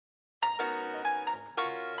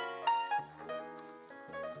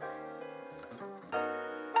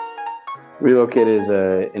Relocate is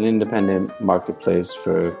an independent marketplace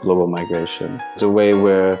for global migration. It's a way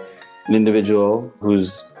where an individual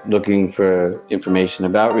who's looking for information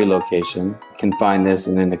about relocation can find this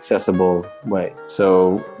in an accessible way.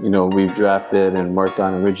 So, we've drafted and worked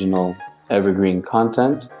on original evergreen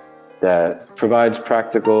content that provides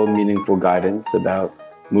practical, meaningful guidance about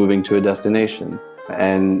moving to a destination.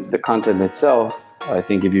 And the content itself, I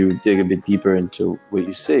think if you dig a bit deeper into what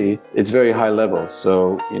you see, it's very high level.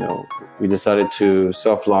 So, we decided to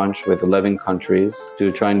soft launch with 11 countries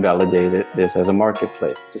to try and validate this as a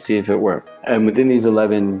marketplace to see if it worked. And within these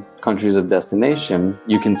 11 countries of destination,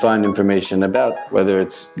 you can find information about whether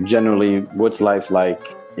it's generally what's life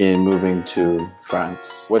like in moving to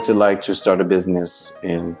France. What's it like to start a business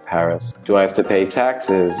in Paris? Do I have to pay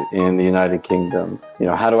taxes in the United Kingdom?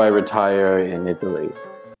 How do I retire in Italy?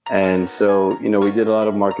 And so, we did a lot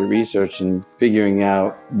of market research and figuring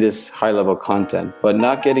out this high-level content, but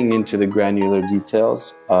not getting into the granular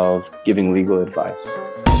details of giving legal advice.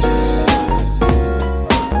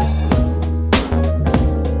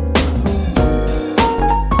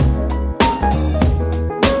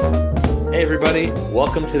 Hey everybody,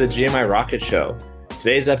 welcome to the GMI Rocket Show.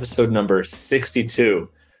 Today's episode number 62.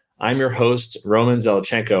 I'm your host, Roman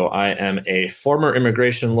Zelichenko. I am a former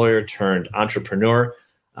immigration lawyer turned entrepreneur.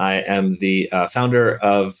 I am the founder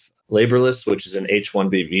of Laborless, which is an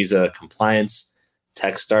H-1B visa compliance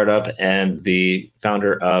tech startup, and the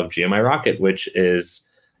founder of GMI Rocket, which is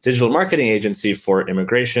a digital marketing agency for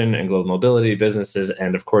immigration and global mobility businesses,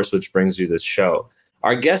 and of course, which brings you this show.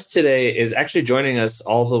 Our guest today is actually joining us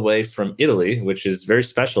all the way from Italy, which is very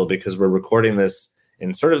special because we're recording this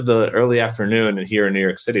in sort of the early afternoon here in New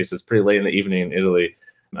York City, so it's pretty late in the evening in Italy.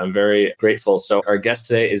 I'm very grateful. So our guest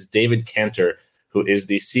today is David Cantor, who is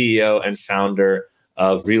the CEO and founder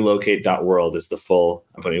of Relocate.world, is the full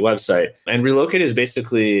company website. And Relocate is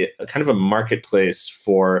basically a kind of a marketplace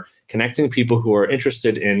for connecting people who are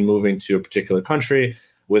interested in moving to a particular country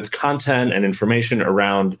with content and information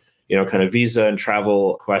around, kind of visa and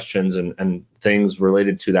travel questions and things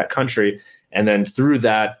related to that country. And then through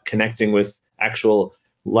that, connecting with actual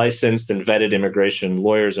licensed and vetted immigration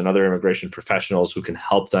lawyers and other immigration professionals who can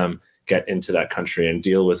help them get into that country and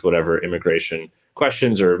deal with whatever immigration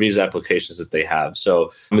questions or visa applications that they have.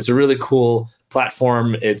 So it's a really cool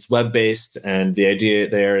platform. It's web-based, and the idea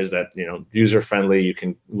there is that, user-friendly, you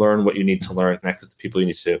can learn what you need to learn, connect with the people you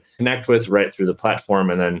need to connect with right through the platform,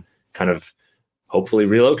 and then kind of hopefully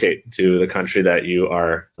relocate to the country that you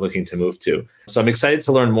are looking to move to. So I'm excited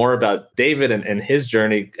to learn more about David and his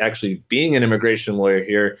journey, actually being an immigration lawyer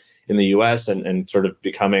here in the US and sort of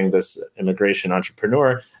becoming this immigration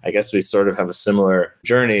entrepreneur. I guess we sort of have a similar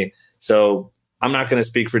journey. So I'm not going to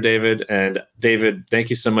speak for David. And David, thank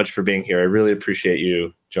you so much for being here. I really appreciate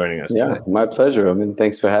you joining us today. My pleasure.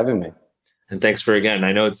 Thanks for having me. And thanks again.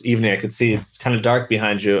 I know it's evening. I could see it's kind of dark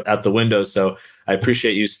behind you out the window. So I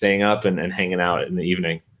appreciate you staying up and hanging out in the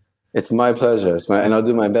evening. It's my pleasure. And I'll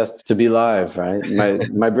do my best to be live, right?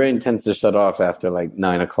 My brain tends to shut off after like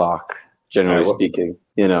 9 o'clock, generally speaking,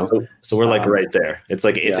 So we're like right there. It's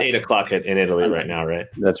like, it's 8 o'clock in Italy right now, right?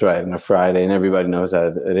 That's right. On a Friday, and everybody knows how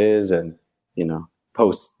it is. And,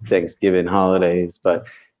 post Thanksgiving holidays, but,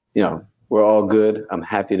 we're all good. I'm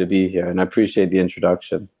happy to be here, and I appreciate the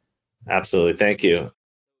introduction. Absolutely. Thank you.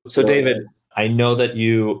 So David, I know that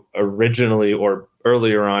you originally or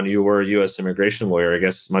earlier on, you were a U.S. immigration lawyer, I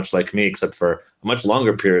guess, much like me, except for a much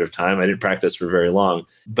longer period of time. I didn't practice for very long,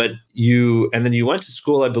 but then you went to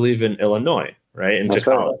school, I believe, in Illinois, right? Into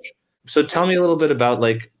college. Right. So tell me a little bit about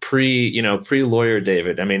like pre-lawyer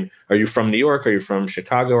David. I mean, are you from New York? Are you from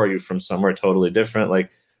Chicago? Are you from somewhere totally different? Like,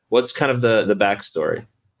 what's kind of the backstory?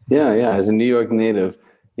 Yeah. As a New York native,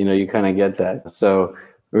 you kind of get that. So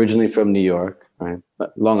originally from New York, right?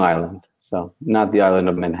 But Long Island. So not the island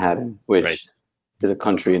of Manhattan, which is a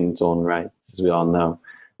country in its own right, as we all know.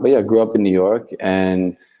 But yeah, grew up in New York,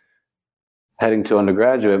 and heading to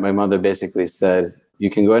undergraduate, my mother basically said, you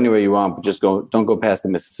can go anywhere you want, but just don't go past the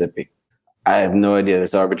Mississippi. I have no idea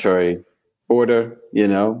this arbitrary border,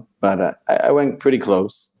 but I went pretty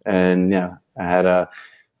close. And I had a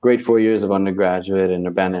great 4 years of undergraduate in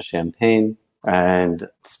Urbana-Champaign, and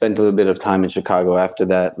spent a little bit of time in Chicago after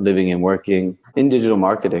that, living and working in digital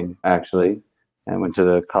marketing, actually. I went to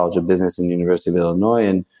the College of Business in the University of Illinois,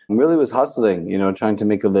 and really was hustling, trying to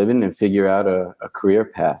make a living and figure out a career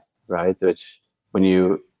path, right? Which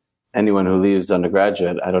anyone who leaves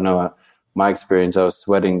undergraduate, I don't know, my experience, I was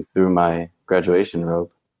sweating through my graduation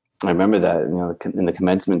robe. I remember that, in the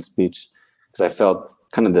commencement speech, because I felt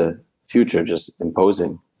kind of the future just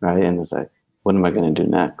imposing, right? And it's like, what am I going to do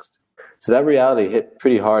next? So that reality hit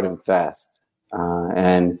pretty hard and fast.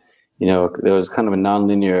 And, there was kind of a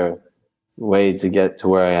nonlinear way to get to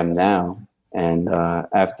where I am now. And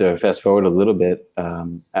after fast forward a little bit,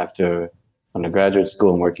 after undergraduate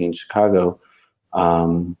school and working in Chicago,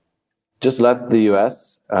 just left the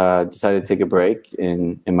U.S. Decided to take a break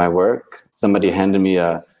in my work. Somebody handed me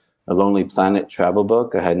a Lonely Planet travel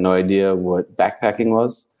book. I had no idea what backpacking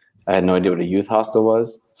was. I had no idea what a youth hostel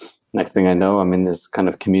was. Next thing I know, I'm in this kind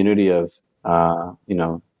of community of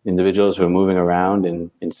individuals who are moving around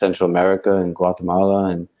in Central America and Guatemala,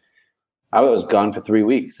 and I was gone for 3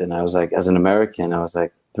 weeks. And I was like, as an American, I was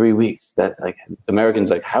like, 3 weeks. That's like, Americans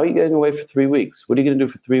like, how are you getting away for 3 weeks? What are you going to do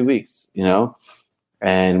for 3 weeks?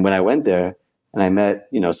 And when I went there and I met,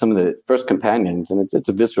 some of the first companions, and it's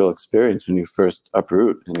a visceral experience when you first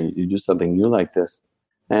uproot and you do something new like this.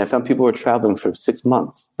 And I found people were traveling for 6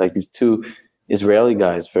 months. Like these two Israeli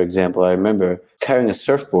guys, for example, I remember carrying a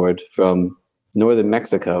surfboard from northern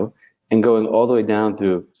Mexico and going all the way down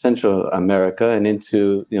through Central America and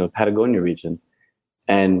into, Patagonia region.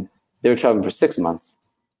 And they were traveling for 6 months.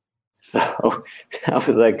 So I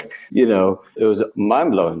was like, it was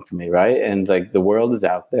mind blowing for me, right? And like the world is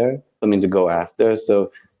out there, something to go after.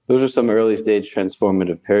 So those are some early stage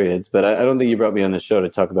transformative periods. But I don't think you brought me on the show to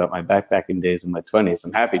talk about my backpacking days in my 20s.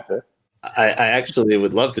 I'm happy to. I actually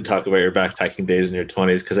would love to talk about your backpacking days in your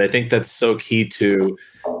 20s, because I think that's so key to,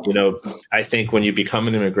 I think when you become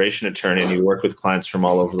an immigration attorney and you work with clients from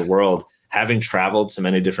all over the world, having traveled to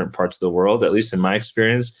many different parts of the world, at least in my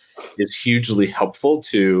experience, is hugely helpful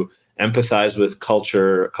to empathize with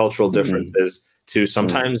cultural differences, to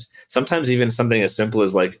sometimes even something as simple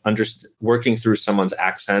as like working through someone's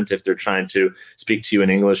accent if they're trying to speak to you in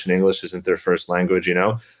English and English isn't their first language,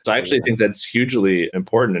 So I actually think that's hugely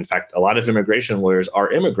important. In fact, a lot of immigration lawyers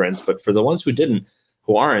are immigrants, but for the ones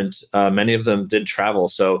who aren't, many of them did travel.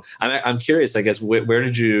 So I'm curious, I guess, where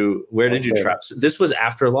did you travel? So this was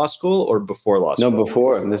after law school or before law school? No,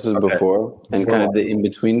 before. This was before, and kind of the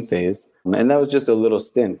in-between phase. And that was just a little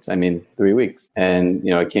stint. 3 weeks. And,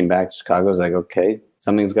 I came back to Chicago. I was like, okay,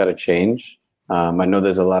 something's got to change. I know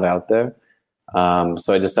there's a lot out there.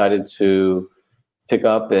 So I decided to pick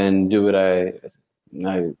up and do what I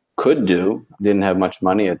could do. Didn't have much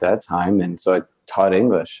money at that time. And so I taught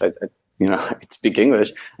English. I could speak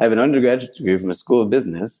English. I have an undergraduate degree from a school of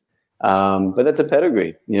business. But that's a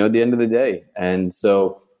pedigree, at the end of the day. And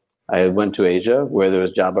so I went to Asia where there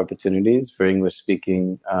was job opportunities for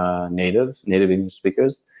English-speaking native English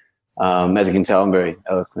speakers. As you can tell, I'm very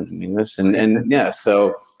eloquent in English. And yeah,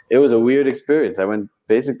 so it was a weird experience. I went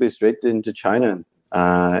basically straight into China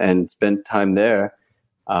and spent time there,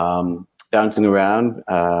 bouncing around,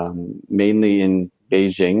 mainly in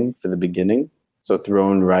Beijing for the beginning. So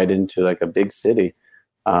thrown right into like a big city,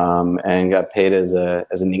 and got paid as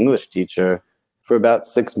an English teacher for about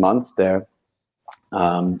 6 months there.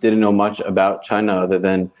 Didn't know much about China other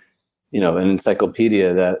than, an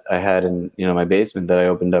encyclopedia that I had in, my basement that I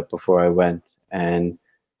opened up before I went and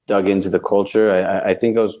dug into the culture. I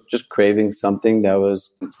think I was just craving something that was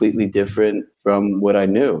completely different from what I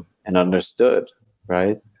knew and understood,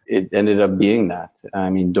 right? It ended up being that.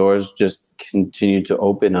 Doors just continued to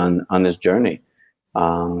open on this journey.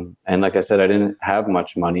 And like I said, I didn't have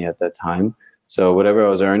much money at that time. So whatever I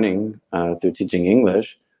was earning through teaching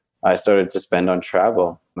English, I started to spend on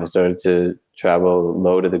travel. I started to travel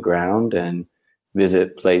low to the ground and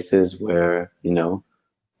visit places where,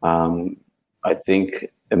 I think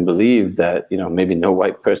and believe that, maybe no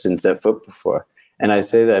white person set foot before. And I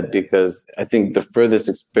say that because I think the furthest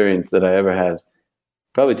experience that I ever had,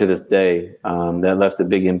 probably to this day, that left a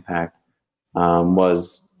big impact,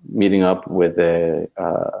 was meeting up with a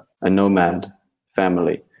nomadic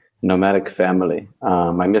family.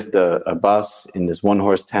 I missed a bus in this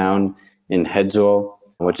one-horse town in Hezhou,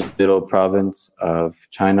 which is a little province of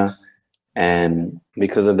China. And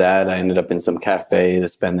because of that, I ended up in some cafe to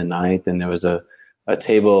spend the night. And there was a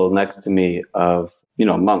table next to me of,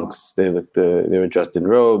 monks. They were dressed in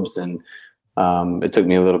robes. And it took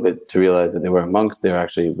me a little bit to realize that they weren't monks. They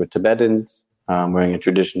were Tibetans, wearing a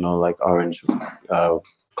traditional like orange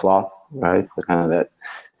cloth, right? The kind of that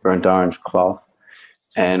burnt orange cloth.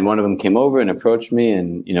 And one of them came over and approached me,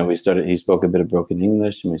 and he spoke a bit of broken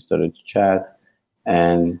English, and we started to chat.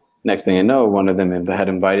 And next thing I know, one of them had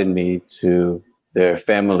invited me to their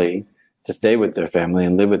family to stay with their family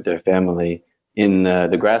and live with their family in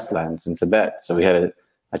the grasslands in Tibet. So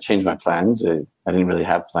I changed my plans. I didn't really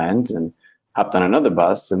have plans, and hopped on another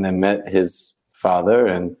bus, and then met his father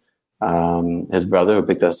and his brother, who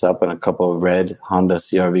picked us up on a couple of red Honda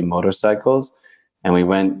CR-V motorcycles. And we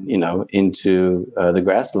went, into the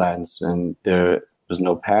grasslands, and there was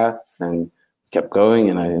no path, and kept going.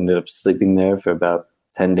 And I ended up sleeping there for about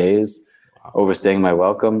 10 days, overstaying my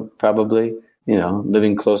welcome, probably,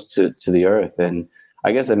 living close to the earth. And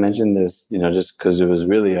I guess I mentioned this, just because it was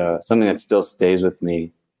really something that still stays with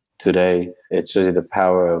me today. It shows you the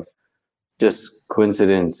power of just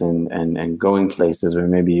coincidence and going places where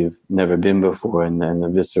maybe you've never been before, and then the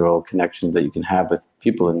visceral connections that you can have with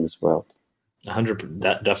people in this world.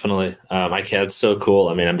 100%, definitely. I can't. It's so cool.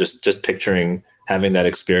 I mean, I'm just picturing having that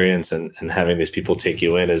experience and having these people take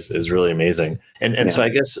you in is really amazing. And so I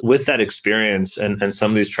guess with that experience and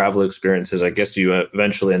some of these travel experiences, I guess you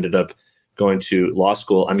eventually ended up going to law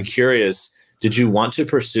school. I'm curious, did you want to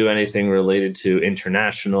pursue anything related to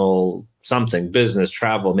international something, business,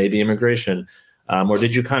 travel, maybe immigration? Or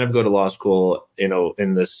did you kind of go to law school,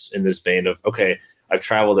 in this vein of, okay, I've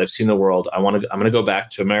traveled, I've seen the world, I'm going to go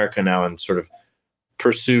back to America now and sort of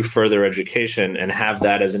pursue further education and have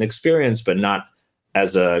that as an experience, but not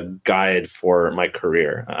as a guide for my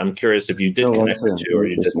career? I'm curious if you did connect the two or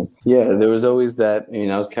you didn't. Yeah, there was always that.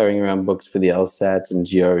 I was carrying around books for the LSATs and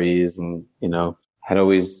GREs, and had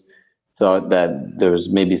always thought that there was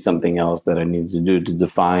maybe something else that I needed to do to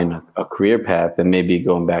define a career path, and maybe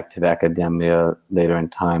going back to the academia later in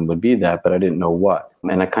time would be that, but I didn't know what.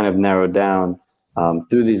 And I kind of narrowed down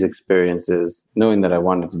through these experiences, knowing that I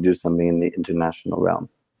wanted to do something in the international realm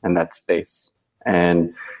and that space.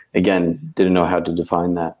 And again, didn't know how to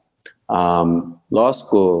define that. Law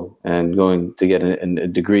school and going to get a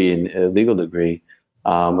degree, a legal degree,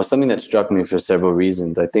 was something that struck me for several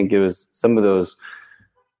reasons. I think it was some of those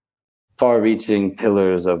far-reaching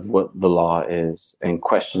pillars of what the law is and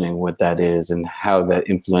questioning what that is and how that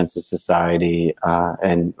influences society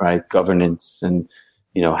and governance, and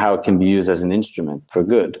how it can be used as an instrument for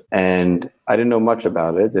good. And I didn't know much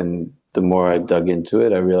about it. And the more I dug into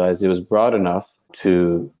it, I realized it was broad enough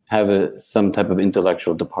to have some type of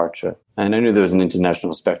intellectual departure. And I knew there was an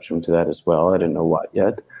international spectrum to that as well. I didn't know what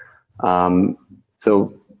yet.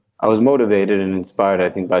 So I was motivated and inspired, I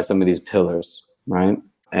think, by some of these pillars, right?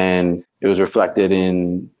 And it was reflected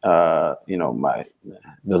in,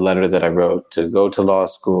 the letter that I wrote to go to law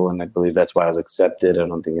school. And I believe that's why I was accepted. I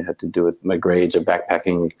don't think it had to do with my grades or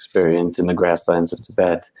backpacking experience in the grasslands of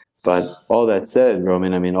Tibet. But all that said,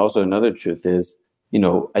 Roman, I mean, also another truth is,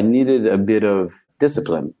 I needed a bit of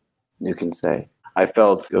discipline, you can say. I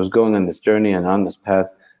felt I was going on this journey and on this path,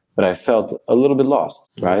 but I felt a little bit lost,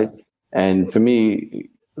 right? And for me,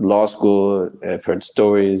 law school, I've heard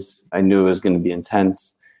stories. I knew it was going to be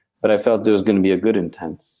intense, but I felt there was going to be a good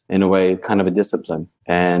intense, in a way, kind of a discipline.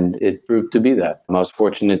 And it proved to be that. I was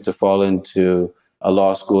fortunate to fall into a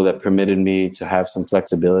law school that permitted me to have some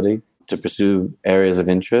flexibility to pursue areas of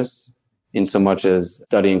interest, in so much as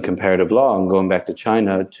studying comparative law and going back to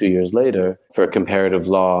China 2 years later for a comparative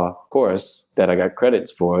law course that I got credits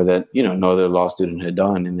for that, no other law student had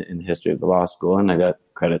done in the history of the law school. And I got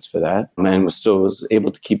credits for that, and was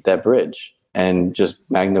able to keep that bridge and just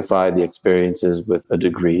magnify the experiences with a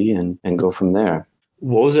degree and go from there.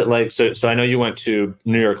 What was it like? So I know you went to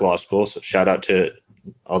New York Law School, so shout out to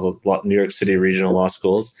all the New York City regional law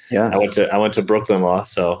schools. Yes. I went to Brooklyn Law,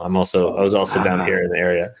 so I was also down here in the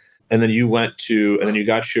area. And then you went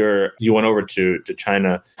over to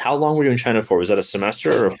China. How long were you in China for? Was that a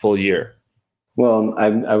semester or a full year? Well,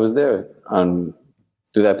 I was there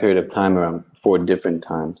through that period of time around 4 different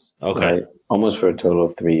times. Okay. Right? Almost for a total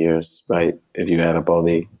of 3 years, right? If you add up all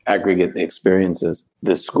the aggregate experiences.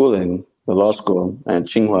 The schooling, the law school at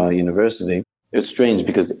Tsinghua University, it's strange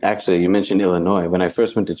because actually you mentioned Illinois. When I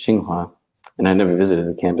first went to Tsinghua, and I never visited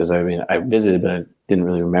the campus. I mean, I visited, but I didn't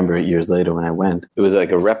really remember it years later when I went. It was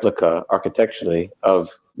like a replica architecturally of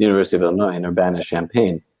the University of Illinois in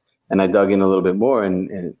Urbana-Champaign. And I dug in a little bit more.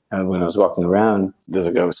 And when I was walking around, there's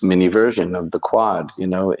like a mini version of the quad,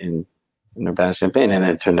 in Urbana-Champaign. And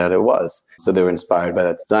it turned out it was. So they were inspired by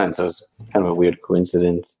that design. So it was kind of a weird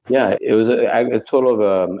coincidence. Yeah, it was a total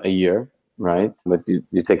of a year. Right? But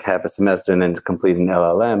you take half a semester and then to complete an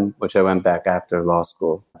LLM, which I went back after law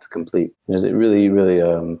school to complete. There's a really, really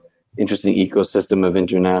interesting ecosystem of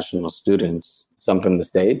international students, some from the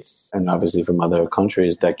States and obviously from other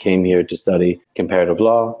countries that came here to study comparative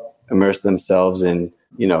law, immerse themselves in,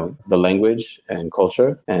 the language and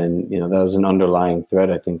culture. And, that was an underlying thread,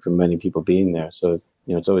 I think, for many people being there. So,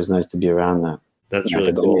 it's always nice to be around that. That's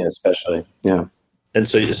really cool. Especially. Yeah. And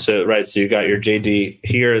so you got your JD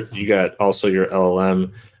here, you got also your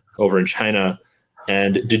LLM over in China.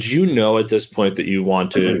 And did you know at this point that you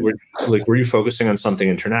wanted, were you focusing on something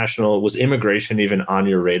international? Was immigration even on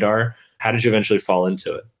your radar? How did you eventually fall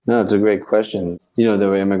into it? No, it's a great question. There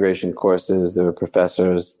were immigration courses, there were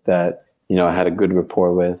professors that, I had a good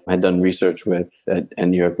rapport with, I had done research with at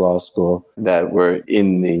New York Law School that were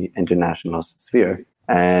in the international sphere.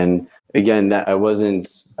 And again, that I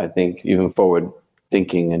wasn't, I think, even forward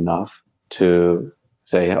thinking enough to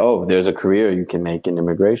say, oh, there's a career you can make in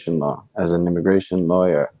immigration law as an immigration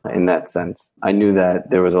lawyer. In that sense, I knew that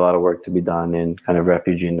there was a lot of work to be done in kind of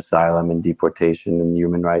refugee and asylum and deportation and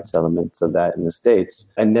human rights elements of that in the States.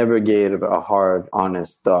 I never gave a hard,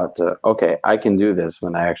 honest thought to, okay, I can do this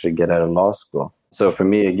when I actually get out of law school. So for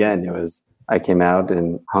me, again, I came out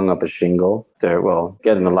and hung up a shingle there. Well,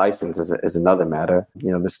 getting the license is another matter.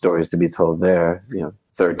 The stories to be told there,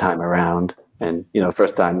 third time around. And,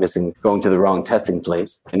 first time going to the wrong testing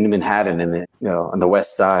place in Manhattan on the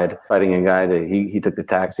west side, fighting a guy he took the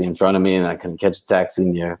taxi in front of me and I couldn't catch a taxi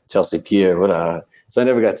near Chelsea Pier. So I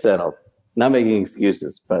never got settled. Not making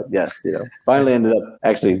excuses, but yes, finally ended up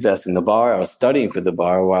actually vesting the bar. I was studying for the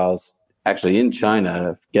bar while I was actually in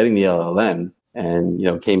China, getting the LLM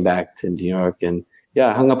and, came back to New York and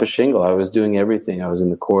I hung up a shingle. I was doing everything. I was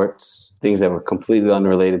in the courts, things that were completely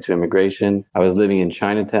unrelated to immigration. I was living in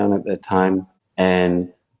Chinatown at that time.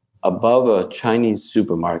 And above a Chinese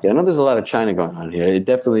supermarket, I know there's a lot of China going on here. It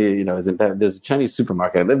definitely, there's a Chinese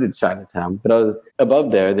supermarket. I lived in Chinatown, but I was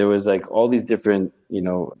above there was like all these different, you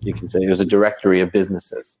can say there's a directory of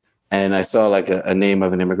businesses. And I saw like a name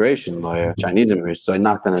of an immigration lawyer, Chinese immigration. So I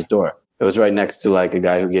knocked on his door. It was right next to like a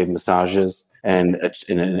guy who gave massages and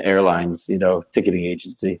in an airlines, ticketing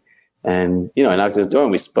agency. And, I knocked on his door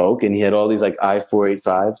and we spoke and he had all these like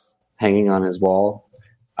I-485s hanging on his wall.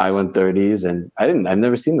 I-130s, and I've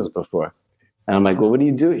never seen those before. And I'm like, well, what do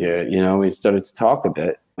you do here? We started to talk a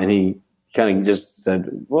bit, and he kind of just said,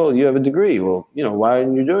 well, you have a degree. Well, why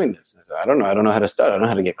aren't you doing this? I said, I don't know. I don't know how to start. I don't know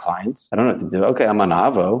how to get clients. I don't know what to do. Okay, I'm on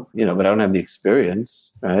AVO, but I don't have the experience,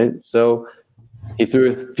 right? So he threw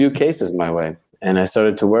a few cases my way, and I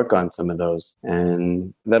started to work on some of those.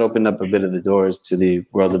 And that opened up a bit of the doors to the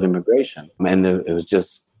world of immigration. And it was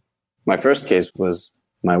just, my first case was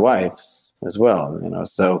my wife's as well,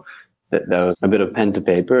 so that was a bit of pen to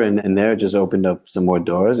paper and there it just opened up some more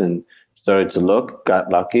doors and started to got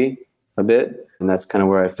lucky a bit. And that's kind of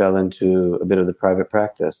where I fell into a bit of the private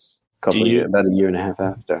practice about a year and a half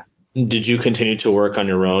after. Did you continue to work on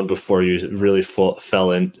your own before you really fell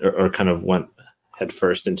in or kind of went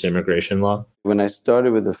headfirst into immigration law? When I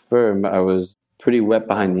started with the firm, I was pretty wet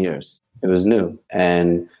behind the ears. It was new.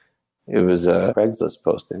 And it was a Craigslist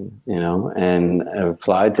posting, and I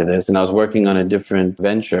applied to this. And I was working on a different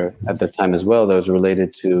venture at the time as well that was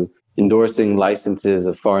related to endorsing licenses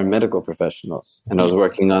of foreign medical professionals. And I was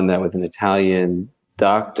working on that with an Italian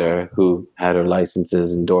doctor who had her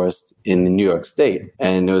licenses endorsed in the New York State.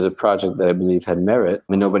 And it was a project that I believe had merit.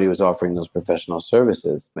 I mean, nobody was offering those professional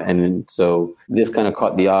services. And so this kind of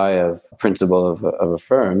caught the eye of the principal of a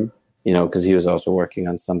firm, because he was also working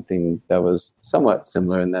on something that was somewhat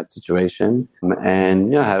similar in that situation.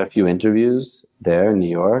 And, I had a few interviews there in New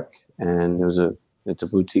York, and it's a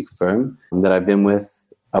boutique firm that I've been with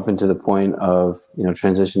up until the point of,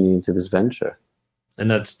 transitioning into this venture. And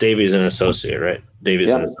that's Davies and Associate, right? Davies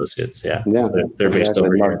and Associates, yeah. Yeah. So they're based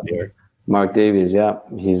over here. Mark Davies, yeah.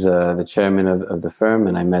 He's the chairman of the firm,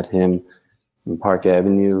 and I met him in Park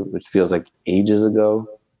Avenue, which feels like ages ago.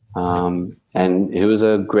 And he was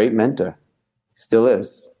a great mentor, still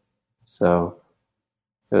is. So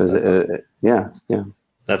it was, yeah.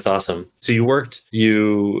 That's awesome. So you worked,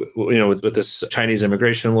 with this Chinese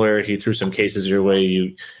immigration lawyer. He threw some cases your way.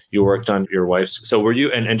 You worked on your wife's. So were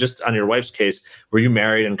you, and just on your wife's case, were you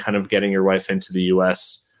married and kind of getting your wife into the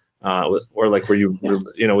U.S. Or like were you,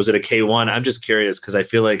 was it a K-1? I'm just curious because I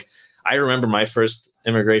feel like I remember my first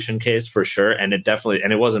immigration case for sure, and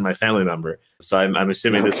it wasn't my family member. So I'm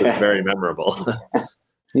assuming this was very memorable.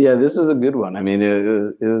 Yeah, this was a good one. I mean,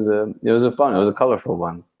 it was a colorful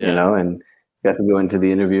one, and got to go into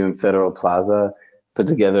the interview in Federal Plaza, put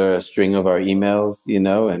together a string of our emails,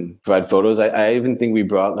 and provide photos. I even think we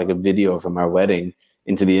brought like a video from our wedding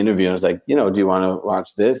into the interview. And I was like, do you want to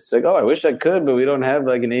watch this? It's like, oh, I wish I could, but we don't have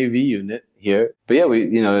like an AV unit here. But yeah,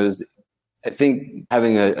 it was, I think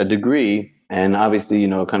having a degree and obviously,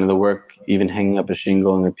 kind of the work, even hanging up a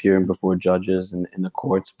shingle and appearing before judges and in the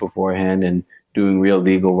courts beforehand and doing real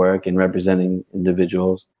legal work and representing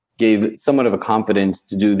individuals gave somewhat of a confidence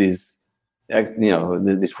to do these,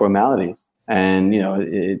 these formalities. And,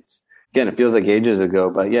 it's, again, it feels like ages ago,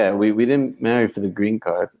 but yeah, we didn't marry for the green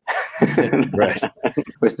card. Right.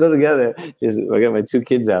 We're still together. I got my two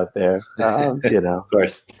kids out there. Of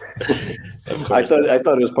course. I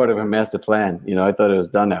thought it was part of a master plan. I thought it was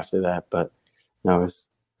done after that, but no, it's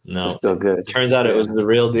still good. It turns out it was the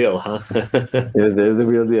real deal, huh? It was the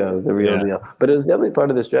real deal. It was the real deal. But it was definitely part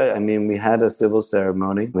of the strategy. I mean, we had a civil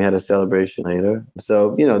ceremony. We had a celebration later.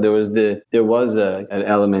 So, there was an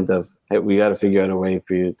element of hey, we got to figure out a way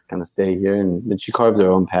for you to kind of stay here. And she carved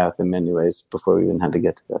her own path in many ways before we even had to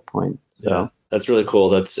get to that point. So. Yeah, that's really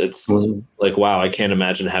cool. It's like, wow, I can't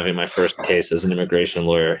imagine having my first case as an immigration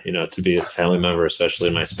lawyer, to be a family member, especially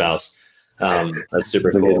my spouse. That's super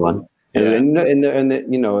It's a cool. good one. Yeah. And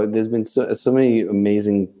there's been so many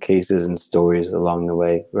amazing cases and stories along the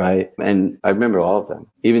way, right? And I remember all of them,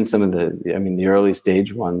 even some of the early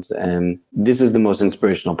stage ones. And this is the most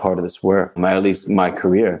inspirational part of this work, at least my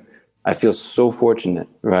career. I feel so fortunate,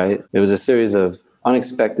 right? It was a series of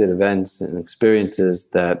unexpected events and experiences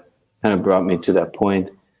that kind of brought me to that point.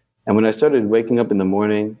 And when I started waking up in the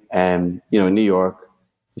morning and, in New York,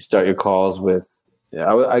 you start your calls with,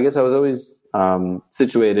 I guess I was always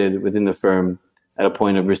situated within the firm at a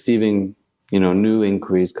point of receiving, new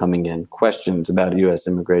inquiries coming in, questions about U.S.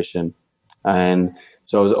 immigration. And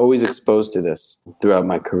so I was always exposed to this throughout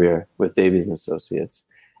my career with Davies and Associates.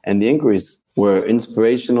 And the inquiries were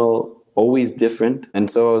inspirational, always different. And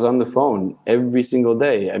so I was on the phone every single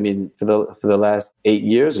day. I mean, for the last 8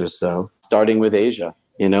 years or so, starting with Asia,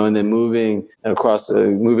 and then moving across,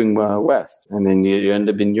 west. And then you end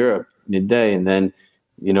up in Europe midday. And then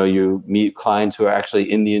you meet clients who are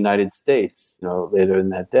actually in the United States, later in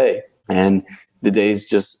that day. And the days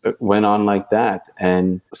just went on like that.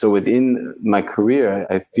 And so within my career,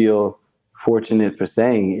 I feel fortunate for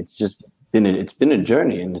saying it's been a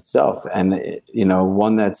journey in itself. And,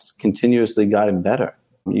 one that's continuously gotten better.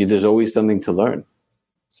 There's always something to learn.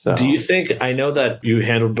 So. Do you think, I know that you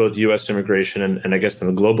handled both U.S. immigration and I guess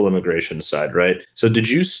the global immigration side, right? So did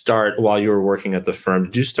you start, while you were working at the firm,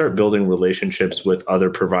 did you start building relationships with other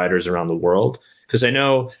providers around the world? Because I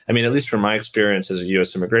know, at least from my experience as a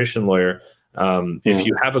U.S. immigration lawyer, if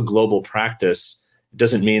you have a global practice, it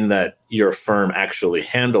doesn't mean that your firm actually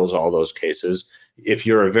handles all those cases. If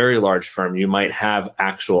you're a very large firm, you might have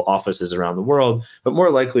actual offices around the world, but more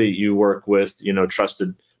likely you work with,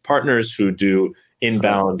 trusted partners who do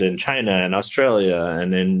inbound in China and Australia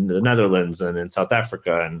and in the Netherlands and in South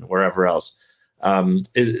Africa and wherever else.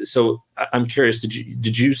 So I'm curious,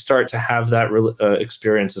 did you start to have that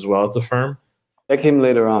experience as well at the firm? That came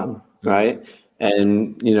later on, right?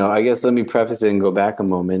 And, I guess let me preface it and go back a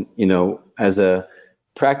moment. As a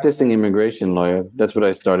practicing immigration lawyer, that's what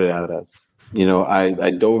I started out as.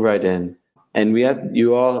 I dove right in. And you have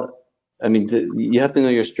to know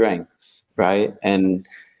your strengths, right? And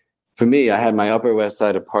for me, I had my Upper West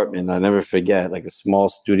Side apartment. I'll never forget, like a small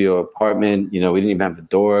studio apartment. We didn't even have a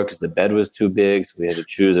door because the bed was too big. So we had to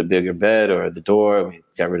choose a bigger bed or the door. We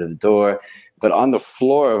got rid of the door. But on the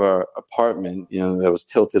floor of our apartment, that was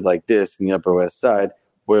tilted like this in the Upper West Side,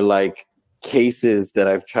 were like cases that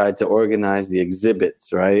I've tried to organize the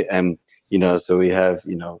exhibits, right? And, so we have,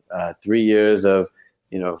 3 years of,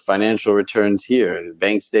 financial returns here,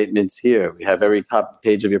 bank statements here. We have every top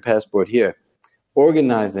page of your passport here.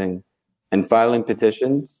 Organizing and filing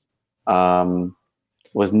petitions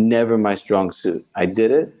was never my strong suit. I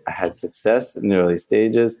did it. I had success in the early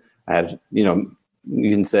stages. I had, you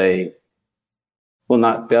can say, well,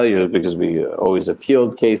 not failures because we always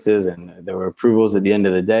appealed cases and there were approvals at the end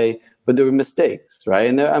of the day, but there were mistakes, right?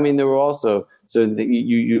 And there were also, so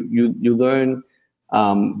you learn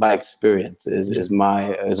by experience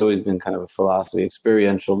has always been kind of a philosophy,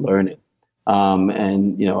 experiential learning.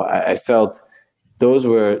 I felt those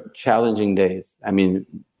were challenging days. I don't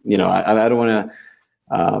want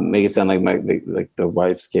to make it sound like the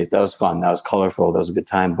wife's case. That was fun. That was colorful. That was a good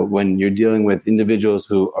time. But when you're dealing with individuals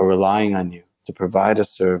who are relying on you to provide a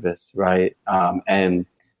service, right? And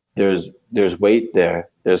there's weight there.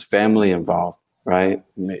 There's family involved, right?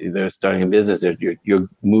 They're starting a business. You're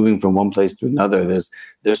moving from one place to another.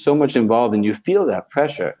 There's so much involved, and you feel that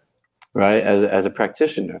pressure, right? As a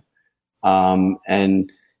practitioner, those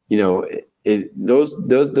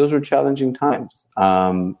were challenging times.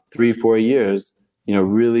 3-4 years,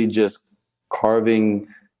 really just carving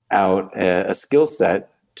out a skill set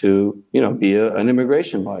to, be an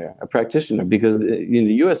immigration lawyer, a practitioner, because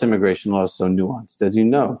U.S. immigration law is so nuanced, as you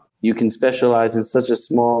know. You can specialize in such a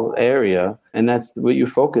small area, and that's what you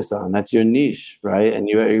focus on. That's your niche, right? And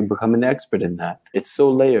you become an expert in that. It's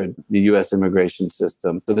so layered, the U.S. immigration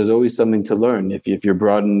system. So there's always something to learn if you're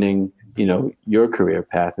broadening your career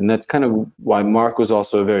path. And that's kind of why Mark was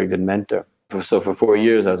also a very good mentor. So for 4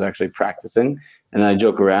 years, I was actually practicing. And I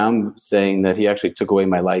joke around saying that he actually took away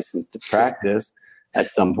my license to practice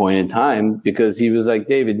at some point in time, because he was like,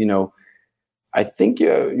 David, I think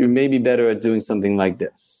you're maybe better at doing something like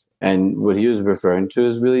this. And what he was referring to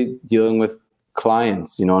is really dealing with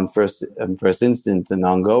clients, on first instance and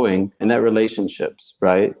ongoing, and that relationships,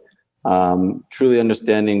 right? Truly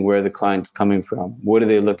understanding where the client's coming from. What are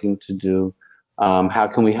they looking to do? How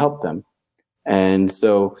can we help them? And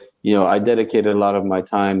so, I dedicated a lot of my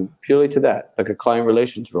time purely to that, like a client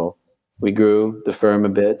relations role. We grew the firm a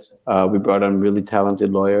bit. We brought on really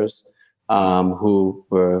talented lawyers who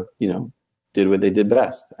were, did what they did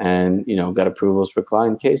best and, got approvals for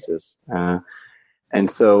client cases. And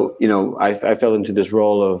so, I fell into this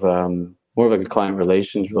role of more of like a client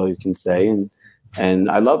relations role, you can say.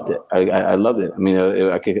 And I loved it. I loved it. I mean,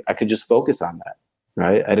 I could just focus on that.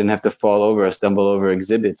 Right. I didn't have to fall over or stumble over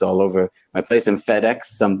exhibits all over my place and FedEx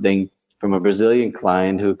something from a Brazilian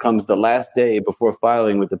client who comes the last day before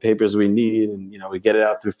filing with the papers we need. And, we get it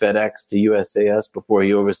out through FedEx to USAS before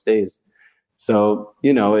he overstays. So,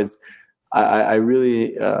 I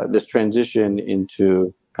really, this transition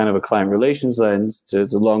into kind of a client relations lens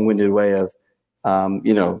it's a long-winded way of,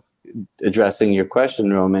 addressing your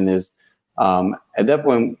question, Roman, is at that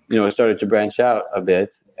point, I started to branch out a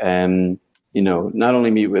bit and, not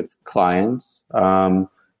only meet with clients,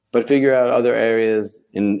 but figure out other areas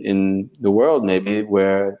in the world maybe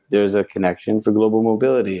where there's a connection for global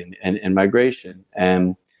mobility and migration.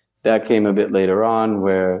 And that came a bit later on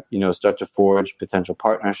where, start to forge potential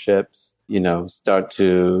partnerships, start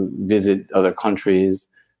to visit other countries.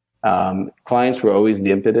 Clients were always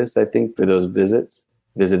the impetus, I think, for those visits,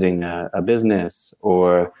 visiting a business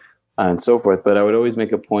or and so forth. But I would always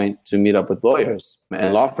make a point to meet up with lawyers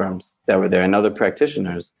and law firms that were there and other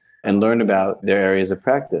practitioners and learn about their areas of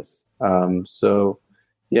practice. So,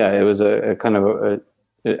 yeah, it was a kind of a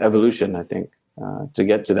evolution, I think, to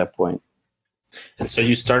get to that point. And so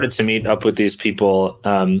you started to meet up with these people.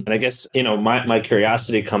 And I guess, my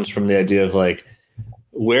curiosity comes from the idea of like,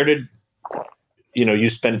 where did, you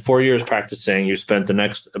spent 4 years practicing, you spent the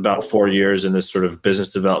next about 4 years in this sort of business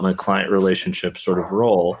development, client relationship sort of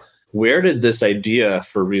role. Where did this idea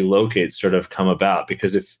for Relocate sort of come about?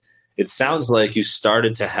 Because if it sounds like you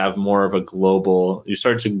started to have more of you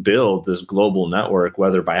started to build this global network,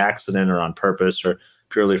 whether by accident or on purpose or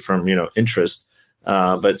purely from, interest.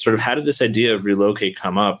 But sort of how did this idea of Relocate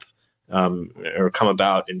come up or come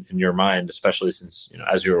about in your mind, especially since,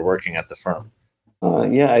 as you were working at the firm?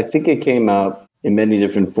 Yeah, I think it came out in many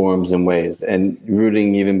different forms and ways and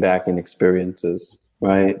rooting even back in experiences,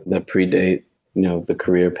 right, that predate, the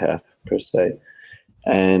career path per se.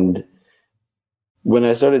 And when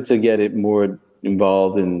I started to get it more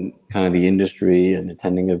involved in kind of the industry and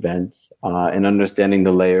attending events and understanding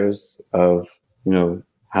the layers of,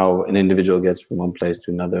 how an individual gets from one place to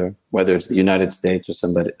another, whether it's the United States or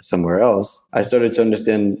somewhere else, I started to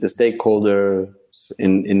understand the stakeholders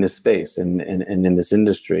in this space and in this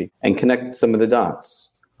industry and connect some of the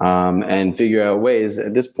dots and figure out ways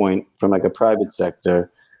at this point from like a private sector.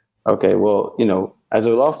 Okay, well, as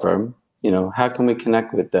a law firm, how can we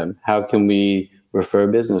connect with them? How can we refer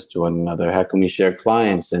business to one another? How can we share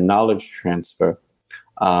clients and knowledge transfer,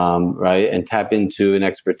 right? And tap into an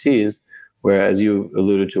expertise where, as you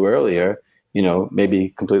alluded to earlier, maybe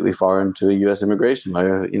completely foreign to a U.S. immigration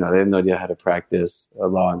lawyer. They have no idea how to practice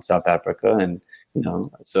law in South Africa. And,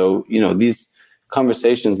 so, these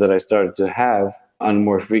conversations that I started to have on a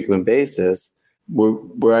more frequent basis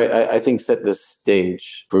were I think set the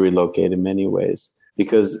stage for Relocate in many ways.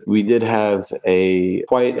 Because we did have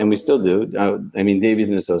and we still do. Davies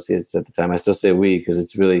and Associates at the time, I still say we because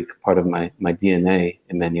it's really part of my DNA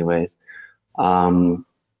in many ways.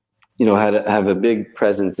 Had to have a big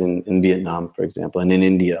presence in Vietnam, for example, and in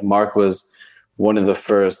India. Mark was one of the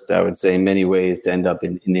first, I would say, in many ways to end up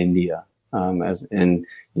in India. I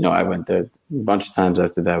went there a bunch of times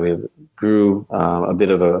after that. We grew a bit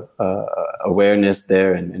of awareness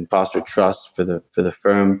there and fostered trust for the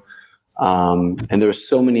firm. And there were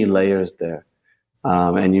so many layers there.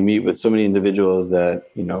 And you meet with so many individuals that,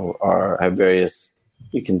 have various,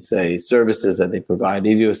 you can say, services that they provide,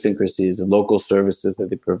 idiosyncrasies, local services that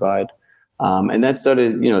they provide. And that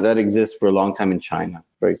started, that exists for a long time in China,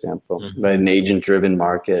 for example, right? An agent-driven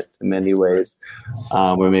market in many ways,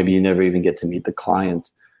 where maybe you never even get to meet the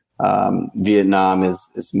client. Vietnam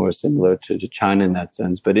is more similar to China in that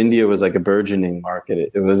sense, but India was like a burgeoning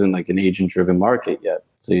market. It wasn't like an agent-driven market yet.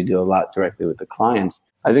 So you deal a lot directly with the clients.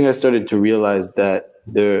 I think I started to realize that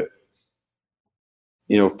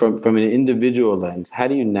from an individual lens, how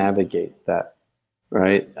do you navigate that,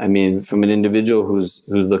 right? I mean, from an individual who's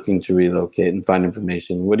looking to relocate and find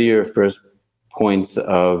information, what are your first points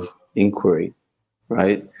of inquiry,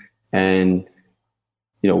 right? And,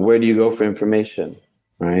 where do you go for information,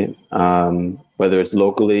 right? Whether it's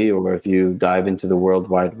locally or if you dive into the World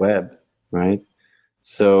Wide Web, right?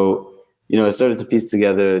 So, I started to piece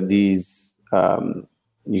together these,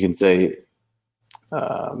 you can say,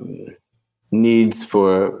 needs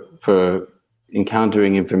for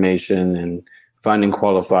encountering information and finding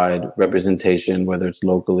qualified representation, whether it's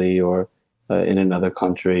locally or in another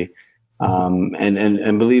country,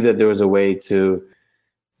 and believe that there was a way to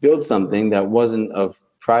build something that wasn't of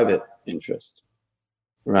private interest,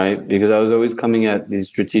 right? Because I was always coming at these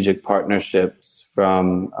strategic partnerships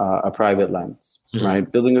from a private lens,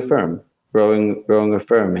 right? Building a firm, growing a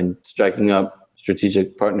firm, and striking up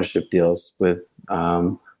strategic partnership deals with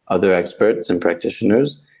other experts and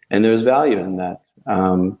practitioners, and there was value in that.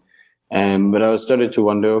 But I started to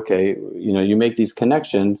wonder, okay, you make these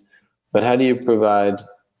connections, but how do you provide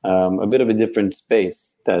a bit of a different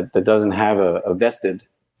space that doesn't have a vested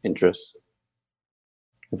interest,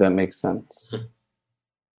 if that makes sense?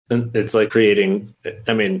 And it's like creating,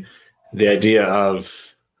 the idea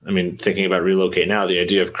of, thinking about Relocate now, the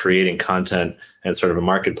idea of creating content and sort of a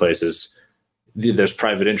marketplace is there's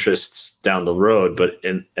private interests down the road, but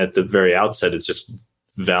at the very outset, it's just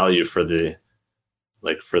value for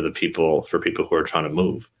people who are trying to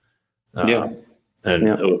move.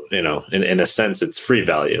 In a sense, it's free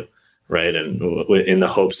value, right? And in the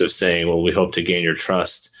hopes of saying, well, we hope to gain your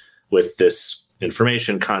trust with this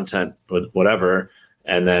information, content, with whatever.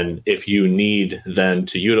 And then if you need then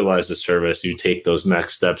to utilize the service, you take those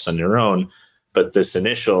next steps on your own. But this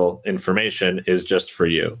initial information is just for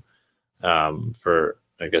you, for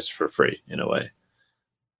free in a way.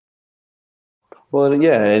 Well,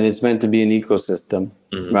 yeah, and it's meant to be an ecosystem,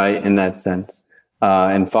 right? In that sense,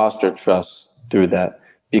 and foster trust through that,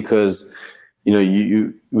 because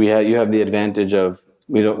you have the advantage of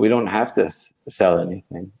we don't have to sell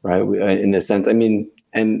anything, right? In the sense,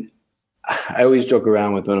 and I always joke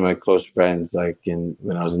around with one of my close friends, like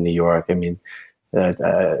when I was in New York.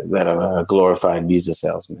 That I'm a glorified visa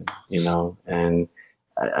salesman, and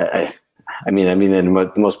I mean in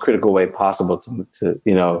the most critical way possible to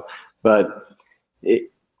but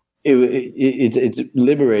it's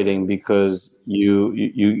liberating because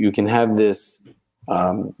you can have this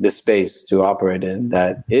space to operate in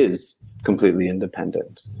that is completely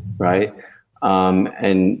independent, right? And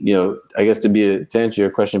I guess to answer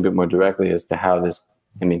your question a bit more directly as to how this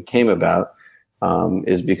came about,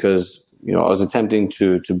 is because I was attempting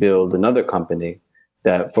to build another company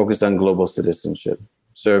that focused on global citizenship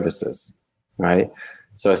services, right?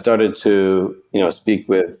 So I started to speak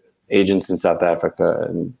with agents in South Africa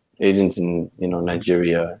and agents in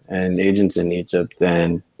Nigeria and agents in Egypt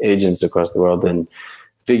and agents across the world, and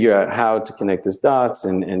figure out how to connect these dots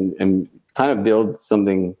and kind of build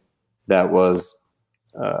something that was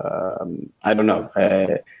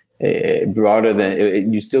broader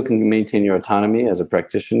than you still can maintain your autonomy as a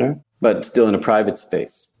practitioner, but still in a private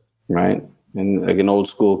space, right? And like an old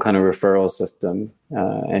school kind of referral system,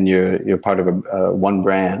 and you're part of a one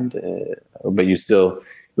brand, but you're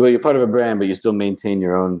part of a brand, but you still maintain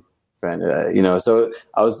your own brand. So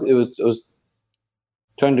I was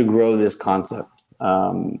trying to grow this concept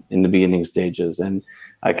in the beginning stages, and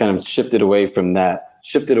I kind of shifted away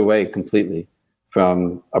completely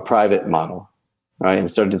from a private model, right, and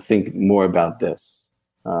started to think more about this.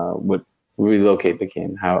 What Relocate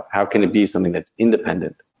became, how can it be something that's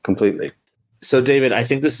independent completely? So, David, I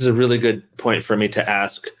think this is a really good point for me to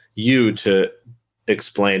ask you to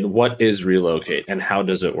explain what is Relocate and how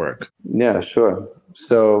does it work? Yeah, sure.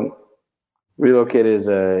 So Relocate is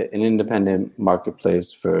an independent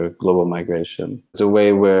marketplace for global migration. It's a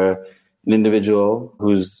way where an individual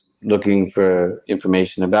who's looking for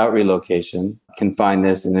information about relocation can find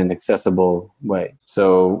this in an accessible way.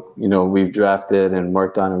 So, we've drafted and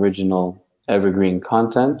worked on original evergreen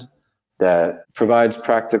content that provides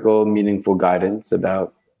practical, meaningful guidance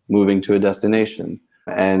about moving to a destination.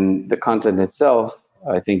 And the content itself,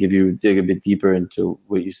 I think if you dig a bit deeper into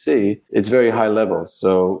what you see, it's very high level.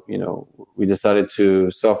 So, we decided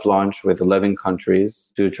to soft launch with 11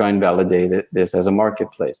 countries to try and validate this as a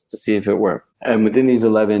marketplace to see if it worked. And within these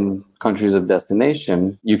 11 countries of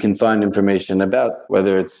destination, you can find information about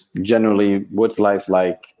whether it's generally what's life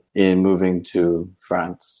like in moving to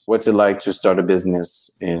France? What's it like to start a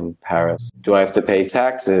business in Paris? Do I have to pay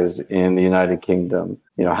taxes in the United Kingdom?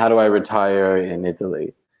 How do I retire in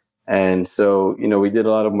Italy? And so, we did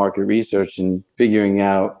a lot of market research and figuring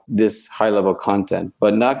out this high-level content,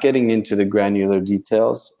 but not getting into the granular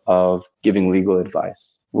details of giving legal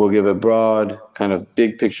advice. We'll give a broad kind of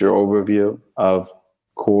big picture overview of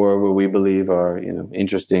core, what we believe are,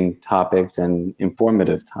 interesting topics and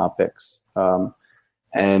informative topics.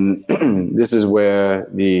 And this is where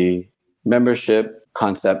the membership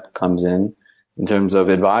concept comes in terms of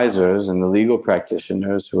advisors and the legal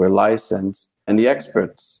practitioners who are licensed and the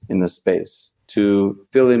experts in the space to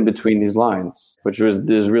fill in between these lines,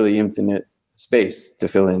 there's really infinite space to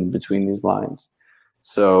fill in between these lines.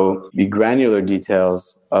 So the granular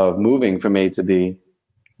details of moving from A to B,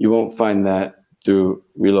 you won't find that through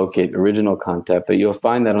Relocate original content, but you'll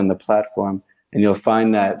find that on the platform, and you'll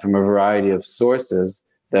find that from a variety of sources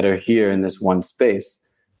that are here in this one space.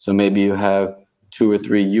 So maybe you have 2 or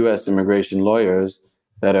 3 U.S. immigration lawyers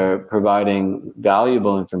that are providing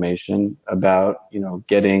valuable information about,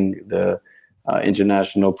 getting the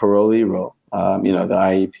international parolee role, the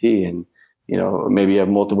IEP, and maybe you have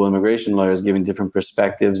multiple immigration lawyers giving different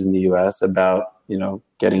perspectives in the U.S. about,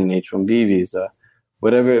 getting an H-1B visa.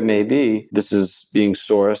 Whatever it may be, this is being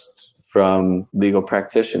sourced from legal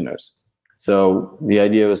practitioners. So the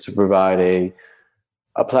idea was to provide a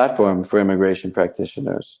platform for immigration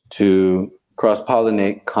practitioners to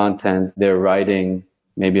cross-pollinate content they're writing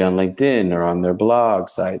maybe on LinkedIn or on their blog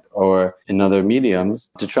site or in other mediums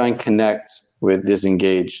to try and connect with this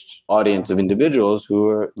engaged audience of individuals who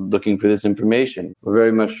are looking for this information. We're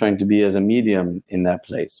very much trying to be as a medium in that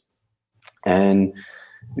place. And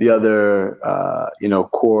the other,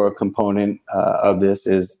 core component of this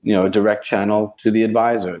is, a direct channel to the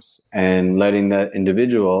advisors and letting that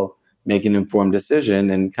individual make an informed decision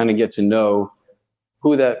and kind of get to know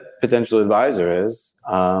who that potential advisor is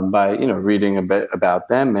by, reading a bit about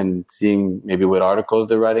them and seeing maybe what articles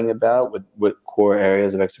they're writing about, what core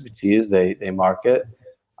areas of expertise they market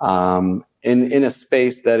in a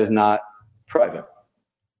space that is not private,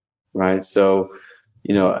 right? So,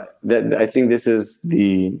 I think this is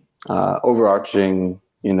the overarching,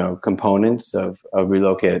 components of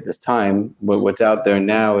Relocate at this time. What's out there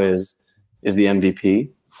now is the MVP.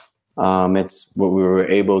 It's what we were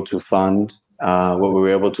able to fund, what we were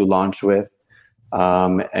able to launch with.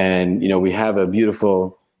 And, we have a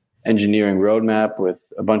beautiful engineering roadmap with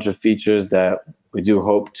a bunch of features that we do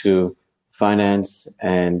hope to finance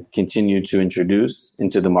and continue to introduce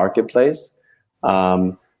into the marketplace.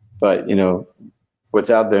 But, what's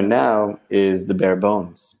out there now is the bare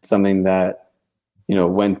bones, something that,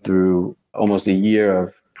 went through almost a year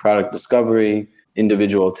of product discovery,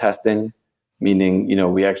 individual testing, meaning,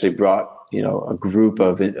 we actually brought, a group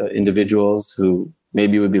of individuals who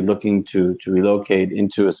maybe would be looking to relocate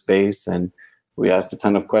into a space. And we asked a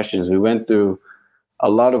ton of questions. We went through a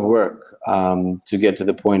lot of work to get to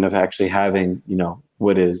the point of actually having,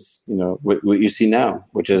 what is, what you see now,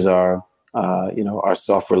 which is our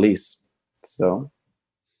soft release. So.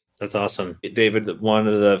 That's awesome. David, one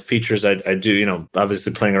of the features I do,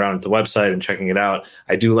 obviously playing around with the website and checking it out,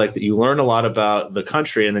 I do like that you learn a lot about the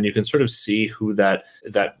country, and then you can sort of see who that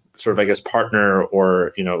sort of, I guess, partner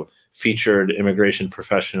or, featured immigration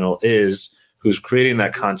professional is who's creating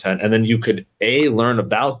that content. And then you could A, learn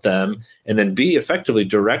about them, and then B, effectively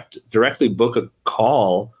directly book a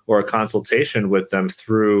call or a consultation with them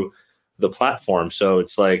through the platform. So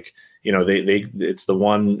it's like, it's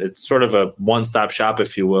sort of a one-stop shop,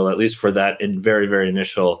 if you will, at least for that in very, very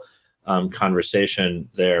initial conversation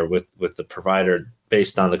there with the provider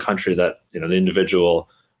based on the country that, the individual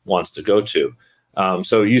wants to go to.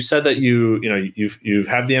 So you said that you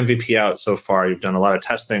have the MVP out so far. You've done a lot of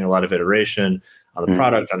testing, a lot of iteration on the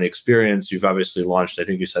product, on the experience. You've obviously launched, I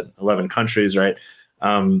think you said 11 countries, right?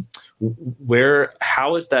 How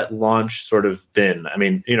has that launch sort of been? I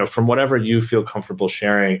mean, from whatever you feel comfortable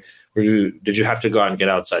sharing, did you have to go out and get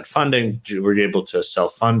outside funding? Were you able to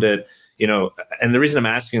self-fund it? And the reason I'm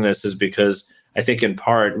asking this is because I think in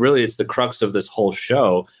part, really, it's the crux of this whole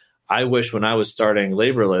show. I wish when I was starting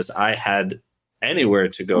Laborless, I had anywhere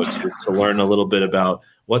to go to learn a little bit about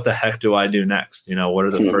what the heck do I do next? What are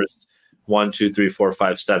the first 1, 2, 3, 4,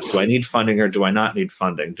 5 steps? Do I need funding or do I not need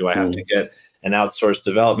funding? Do I have to get an outsourced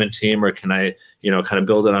development team, or can I, kind of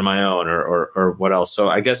build it on my own, or what else? So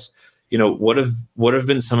I guess, what have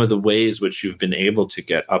been some of the ways which you've been able to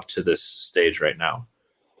get up to this stage right now?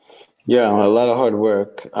 Yeah, a lot of hard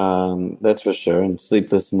work, that's for sure, and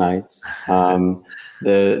sleepless nights.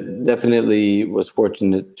 Definitely was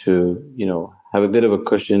fortunate to, have a bit of a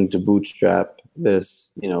cushion to bootstrap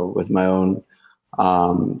this, with my own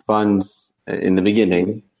funds in the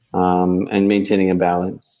beginning, and maintaining a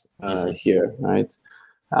balance here, right?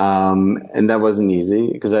 And that wasn't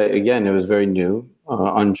easy because it was very new,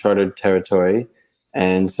 uncharted territory.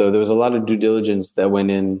 And so there was a lot of due diligence that went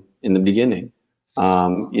in the beginning.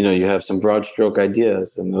 You have some broad stroke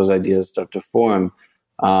ideas, and those ideas start to form.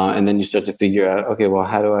 And then you start to figure out, okay, well,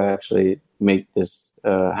 how do I actually make this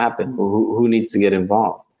happen? Who needs to get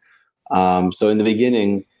involved? So in the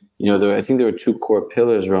beginning, I think there were 2 core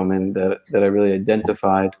pillars, Roman, that I really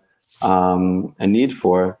identified a need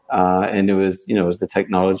for. And it was the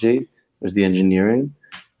technology, it was the engineering,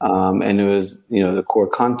 and it was, the core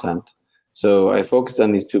content. So I focused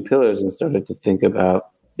on these 2 pillars and started to think about,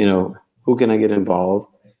 Who can I get involved?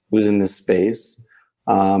 Who's in this space?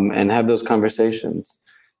 And have those conversations.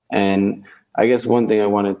 And I guess one thing I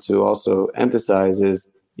wanted to also emphasize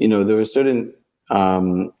is, there were certain,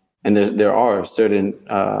 and there are certain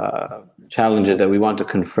challenges that we want to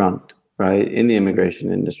confront, right, in the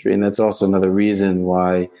immigration industry. And that's also another reason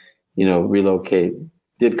why, Relocate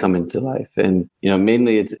did come into life. And,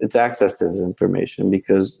 mainly it's access to this information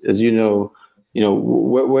because, as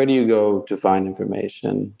where do you go to find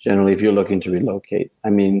information generally if you're looking to relocate? I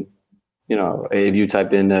mean, if you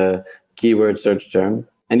type in a keyword search term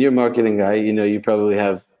and you're a marketing guy, you probably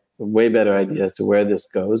have a way better idea as to where this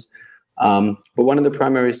goes. But one of the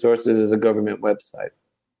primary sources is a government website,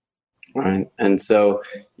 right? And so,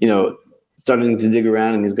 starting to dig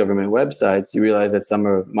around in these government websites, you realize that some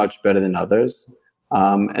are much better than others.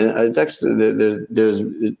 And it's actually, there's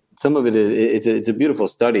some of it, it's a beautiful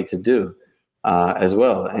study to do as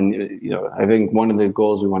well. And, I think one of the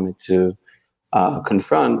goals we wanted to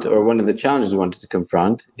confront, or one of the challenges we wanted to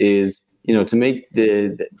confront is, to make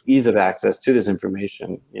the ease of access to this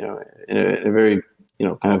information, in a very,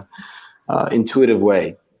 kind of intuitive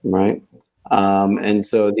way, right? And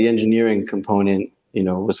so the engineering component,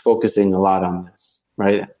 was focusing a lot on this,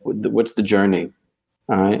 right? What's the journey?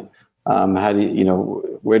 All right. How do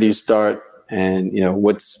you, where do you start? And,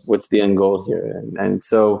 what's the end goal here? And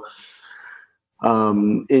so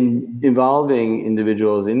in involving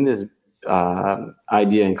individuals in this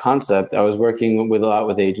idea and concept, I was working a lot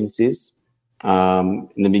with agencies in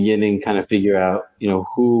the beginning, kind of figure out,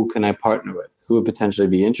 who can I partner with? Who would potentially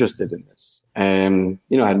be interested in this? And,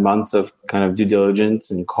 I had months of kind of due diligence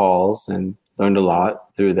and calls and learned a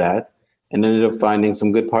lot through that, and ended up finding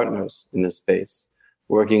some good partners in this space,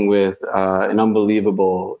 working with an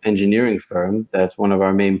unbelievable engineering firm that's one of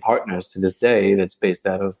our main partners to this day that's based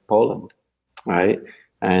out of Poland, right?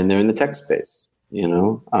 And they're in the tech space,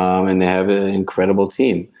 and they have an incredible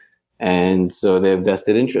team. And so they have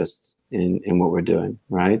vested interests in what we're doing,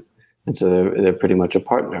 right? And so they're pretty much a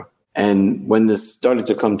partner. And when this started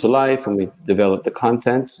to come to life and we developed the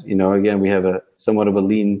content, again, we have somewhat of a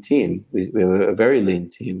lean team. We have a very lean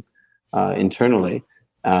team internally,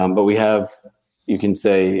 but we have, you can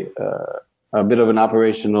say, a bit of an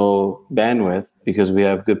operational bandwidth because we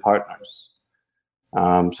have good partners.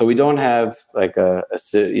 So we don't have like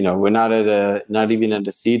we're not even at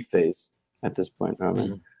a seed phase at this point,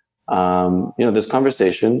 Roman. Mm-hmm. There's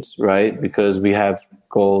conversations, right? Because we have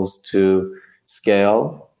goals to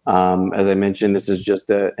scale. As I mentioned, this is just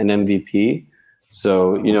an MVP.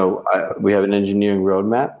 So, we have an engineering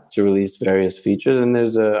roadmap to release various features, and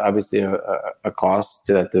there's obviously a cost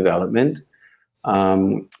to that development.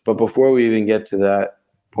 But before we even get to that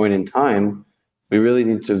point in time, we really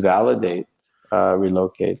need to validate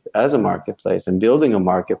Relocate as a marketplace. And building a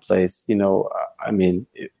marketplace,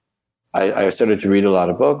 I started to read a lot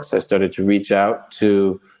of books. I started to reach out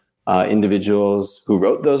to individuals who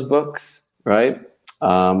wrote those books, right?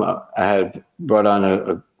 I had brought on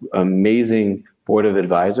an amazing board of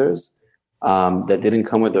advisors that didn't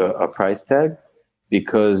come with a price tag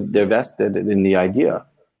because they're vested in the idea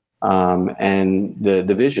and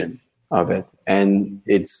the vision of it. And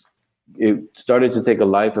it started to take a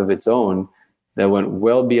life of its own that went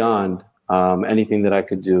well beyond anything that I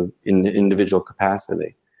could do in the individual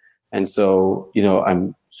capacity. And so,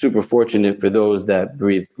 I'm super fortunate for those that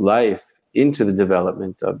breathe life into the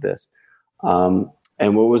development of this.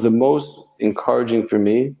 And what was the most encouraging for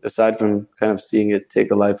me, aside from kind of seeing it take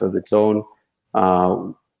a life of its own,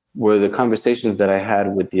 were the conversations that I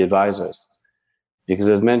had with the advisors. Because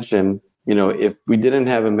as mentioned, if we didn't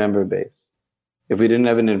have a member base, if we didn't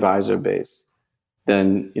have an advisor base,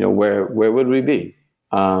 then, where would we be?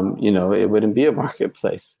 It wouldn't be a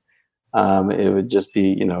marketplace. It would just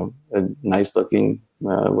be, a nice looking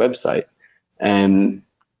website. And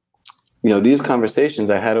these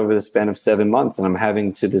conversations I had over the span of 7 months, and I'm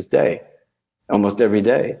having to this day, almost every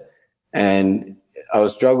day. And I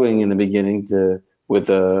was struggling in the beginning with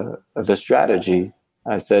the strategy.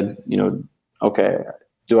 I said, okay,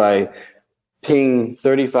 do I ping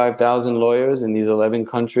 35,000 lawyers in these 11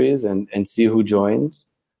 countries and see who joins?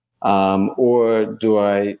 Or do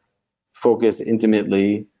I focus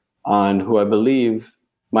intimately on who I believe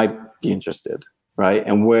might be interested, right?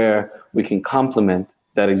 And where we can complement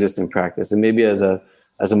that existing practice. And maybe as a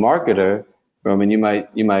marketer, Roman, you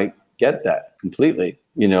might get that completely,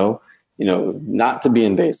 not to be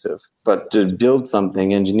invasive, but to build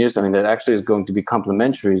something, engineer something that actually is going to be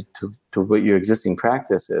complementary to what your existing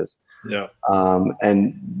practice is. Yeah.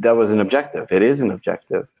 And that was an objective. It is an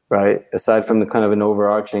objective, right? Aside from the kind of an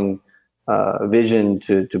overarching vision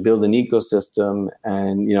to build an ecosystem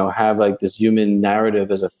and, have like this human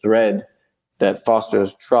narrative as a thread that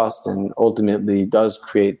fosters trust and ultimately does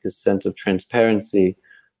create this sense of transparency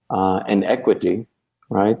and equity,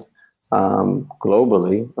 right?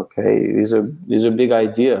 Globally, okay, these are big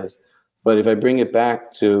ideas. But if I bring it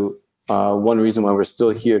back to one reason why we're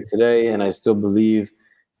still here today, and I still believe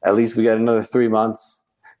at least we got another 3 months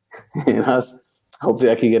in us.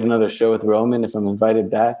 Hopefully I can get another show with Roman if I'm invited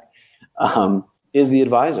back, is the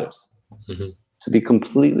advisors. Mm-hmm. To be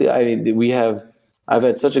completely, I've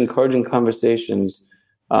had such encouraging conversations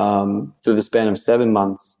through the span of 7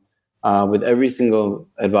 months with every single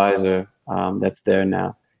advisor that's there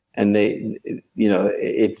now. And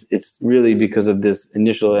it's really because of this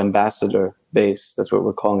initial ambassador base. That's what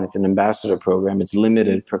we're calling it, an ambassador program. It's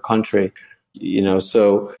limited per country,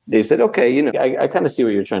 so they said, okay, I kind of see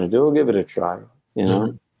what you're trying to do. We'll give it a try,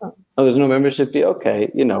 Mm-hmm. Oh, there's no membership fee.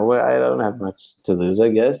 Okay. I don't have much to lose, I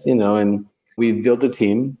guess, and we built a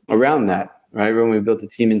team around that, right? When we built a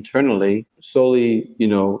team internally, solely,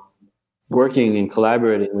 working and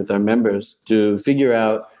collaborating with our members to figure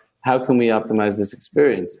out how can we optimize this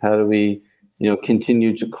experience? How do we,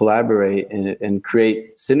 continue to collaborate and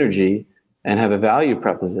create synergy and have a value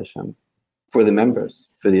proposition for the members,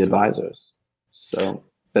 for the advisors? So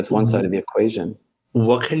that's one side of the equation.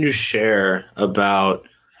 What can you share about,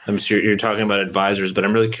 I'm sure you're talking about advisors, but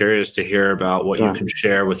I'm really curious to hear about what you can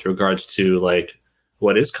share with regards to like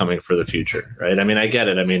what is coming for the future, right? I mean, I get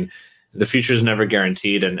it. I mean, the future is never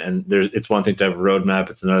guaranteed, and it's one thing to have a roadmap.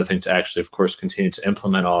 It's another thing to actually, of course, continue to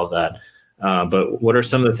implement all of that. But what are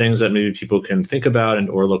some of the things that maybe people can think about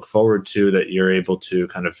or look forward to that you're able to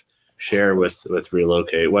kind of share with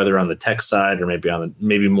Relocate, whether on the tech side or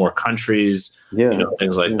maybe more countries,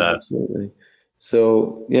 things like that. Absolutely.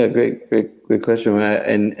 So great question.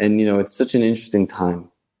 And it's such an interesting time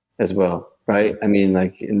as well, right? I mean,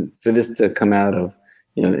 like for this to come out of,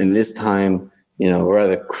 in this time,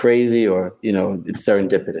 rather crazy or, it's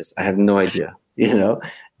serendipitous. I have no idea,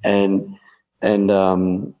 and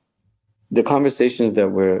the conversations that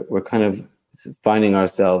we're kind of finding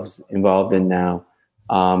ourselves involved in now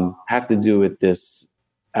have to do with this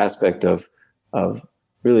aspect of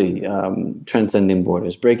really transcending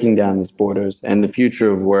borders, breaking down these borders and the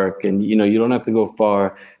future of work. And, you don't have to go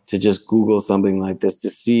far to just Google something like this to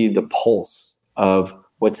see the pulse of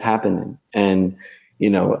what's happening. And,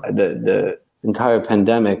 the entire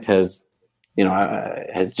pandemic has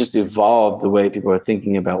just evolved the way people are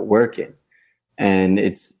thinking about working. And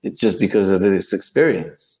it's just because of this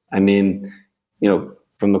experience. I mean,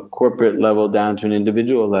 from the corporate level down to an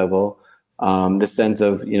individual level, the sense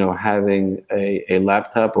of, having a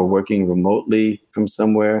laptop or working remotely from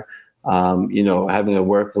somewhere, having a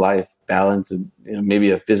work-life balance, and, maybe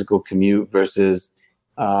a physical commute versus,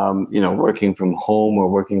 working from home or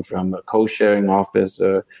working from a co-sharing office.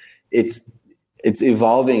 Or it's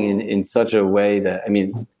evolving in such a way that, I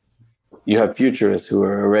mean, you have futurists who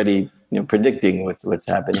are already, predicting what's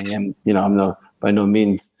happening. And, I'm by no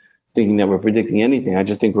means thinking that we're predicting anything. I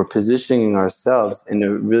just think we're positioning ourselves in a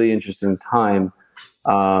really interesting time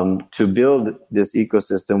to build this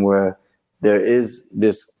ecosystem where there is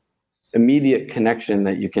this immediate connection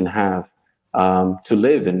that you can have to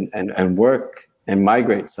live and work and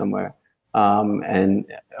migrate somewhere. And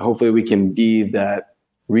hopefully we can be that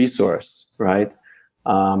resource, right?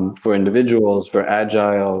 For individuals, for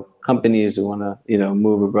agile companies who want to,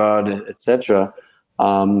 move abroad, etc.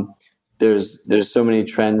 There's so many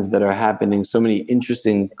trends that are happening, so many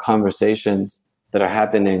interesting conversations that are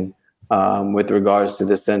happening with regards to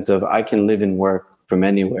this sense of I can live and work from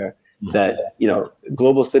anywhere. Mm-hmm. That,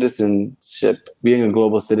 global citizenship, being a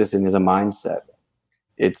global citizen is a mindset.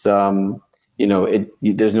 It's,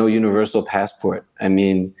 there's no universal passport. I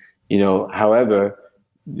mean, however,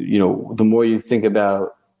 the more you think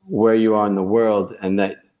about where you are in the world and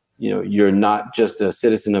that, you're not just a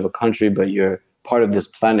citizen of a country, but you're part of this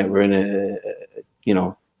planet. We're in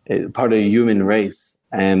a part of a human race,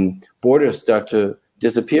 and borders start to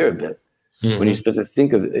disappear a bit when you start to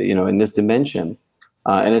think of, in this dimension.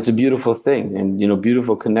 And it's a beautiful thing, and,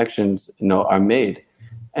 beautiful connections, are made.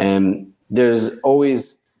 And there's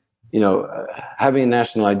always, having a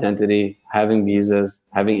national identity, having visas,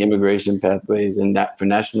 having immigration pathways, and that for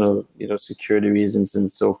national, security reasons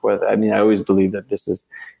and so forth. I mean, I always believe that this is,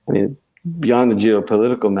 beyond the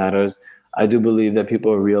geopolitical matters, I do believe that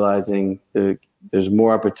people are realizing there's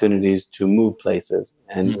more opportunities to move places,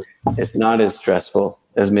 and it's not as stressful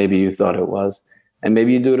as maybe you thought it was. And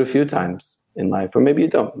maybe you do it a few times in life, or maybe you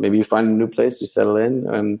don't. Maybe you find a new place, you settle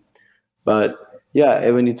in. But yeah,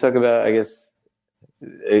 when you talk about, I guess,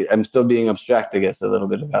 I'm still being abstract, I guess, a little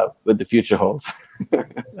bit about what the future holds.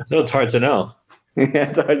 No, it's hard to know.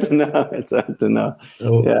 It's hard to know. It's hard to know.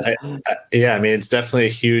 Oh, Yeah. yeah, I mean, it's definitely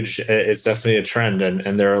a trend.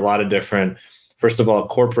 And there are a lot of different, first of all,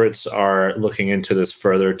 corporates are looking into this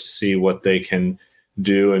further to see what they can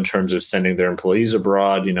do in terms of sending their employees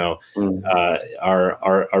abroad. Mm.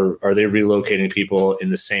 Are they relocating people in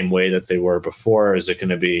the same way that they were before? Is it going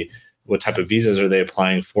to be, what type of visas are they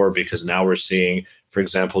applying for? Because now we're seeing, for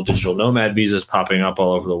example, digital nomad visas popping up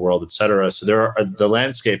all over the world, et cetera. So the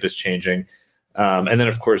landscape is changing. And then,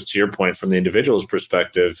 of course, to your point, from the individual's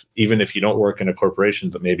perspective, even if you don't work in a corporation,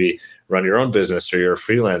 but maybe run your own business or you're a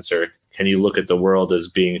freelancer, can you look at the world as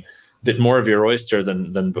being a bit more of your oyster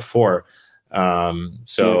than before?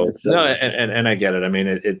 So no, and I get it. I mean,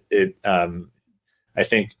 I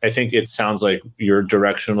think it sounds like you're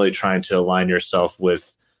directionally trying to align yourself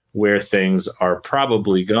with where things are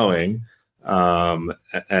probably going,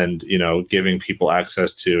 and giving people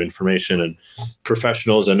access to information and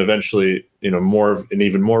professionals, and eventually an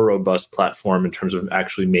even more robust platform in terms of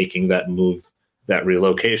actually making that move, that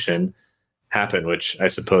relocation happen, which I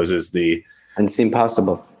suppose is the and seem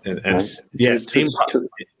possible. And yes,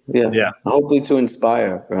 yeah. Hopefully to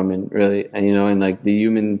inspire, Roman, really. And like the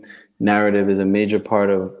human narrative is a major part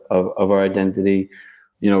of our identity.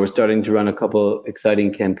 We're starting to run a couple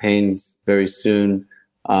exciting campaigns very soon.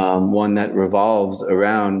 One that revolves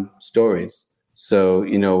around stories. So,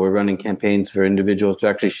 we're running campaigns for individuals to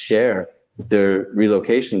actually share their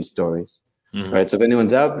relocation stories, right? So if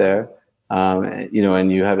anyone's out there,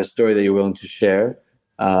 and you have a story that you're willing to share,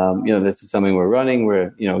 this is something we're running. We're,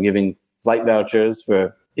 giving flight vouchers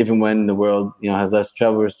for even when the world, has less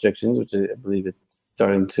travel restrictions, which I believe it's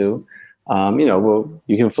starting to,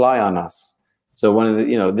 you can fly on us. So one of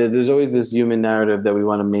the, there's always this human narrative that we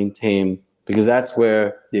want to maintain, because that's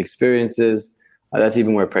where the experience is. That's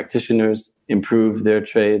even where practitioners improve their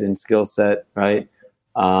trade and skill set, right?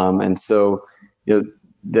 And so, we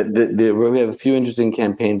have a few interesting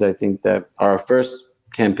campaigns, I think, that are our first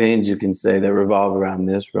campaigns, you can say, that revolve around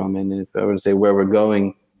this, Roman. And if I were to say where we're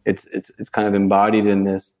going, it's kind of embodied in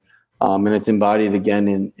this. And it's embodied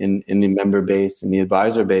again in the member base and the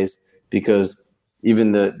advisor base, because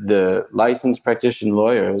even the licensed practitioner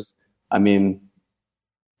lawyers, I mean,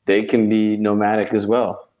 they can be nomadic as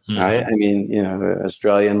well, right? I mean, an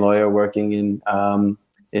Australian lawyer working in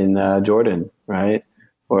Jordan, right?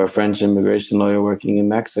 Or a French immigration lawyer working in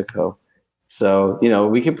Mexico. So,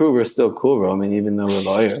 we can prove we're still cool, Roman, even though we're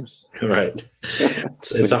lawyers. Right.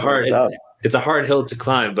 It's a hard hill to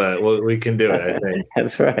climb, but we can do it, I think.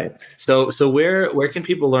 That's right. So where can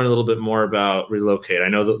people learn a little bit more about Relocate? I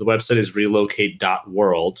know that the website is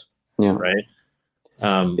relocate.world, right?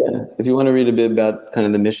 If you want to read a bit about kind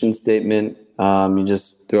of the mission statement, you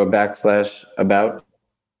just throw a / about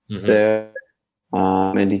there,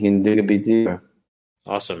 and you can dig a bit deeper.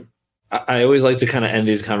 Awesome. I always like to kind of end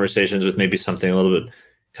these conversations with maybe something a little bit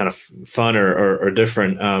kind of fun or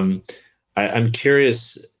different. I'm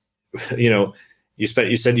curious, you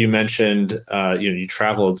said you mentioned, you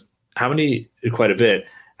traveled quite a bit.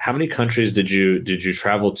 How many countries did you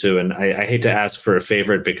travel to? And I hate to ask for a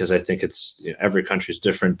favorite, because I think it's, every country is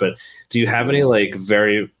different, but do you have any like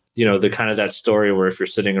very, the kind of that story where if you're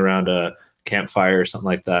sitting around a campfire or something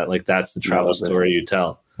like that, like that's the travel story you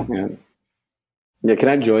tell? Yeah. Can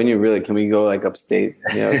I join you? Really? Can we go like upstate?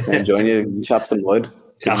 Can I join you? Chop some wood?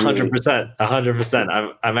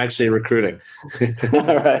 100%. I'm actually recruiting.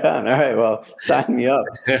 All right. Well, sign me up.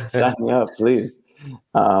 Sign me up, please.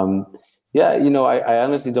 I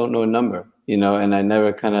honestly don't know a number, and I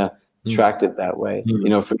never kind of tracked it that way.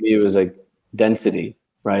 For me, it was like density,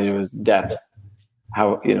 right? It was depth.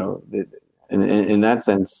 How, in that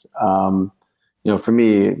sense, for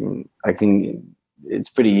me, it's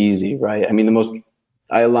pretty easy, right? I mean,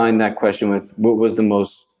 I align that question with what was the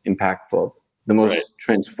most impactful, the most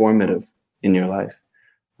transformative in your life.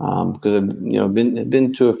 Because I've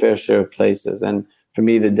been to a fair share of places, and for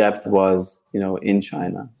me, the depth was, in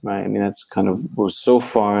China, right? I mean, that's kind of, was so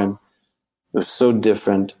foreign, it was so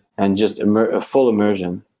different, and just a full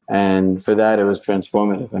immersion. And for that, it was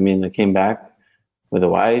transformative. I mean, I came back with a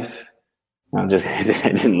wife. I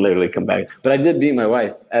didn't literally come back, but I did meet my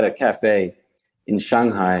wife at a cafe in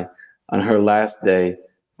Shanghai on her last day,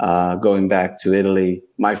 going back to Italy.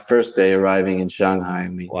 My first day arriving in Shanghai,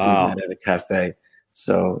 we met at a cafe.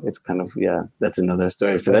 So it's kind of, that's another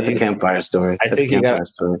story. That's a campfire story.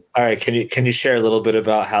 All right. Can you share a little bit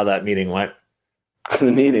about how that meeting went?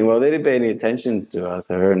 The meeting, well, they didn't pay any attention to us,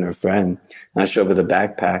 her and her friend. And I showed up with a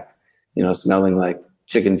backpack, smelling like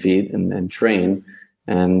chicken feet and train.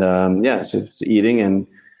 And she was eating. And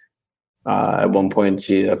at one point,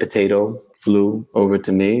 a potato flew over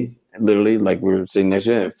to me. literally, like we were sitting next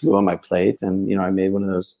to it, it flew on my plate, and I made one of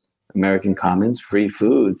those American comments, "Free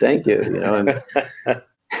food, thank you." And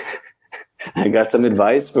I got some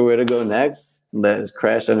advice for where to go next. Let's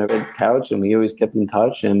crash on her friend's couch, and we always kept in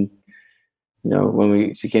touch. And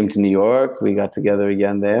when she came to New York, we got together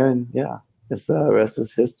again there, and it's the rest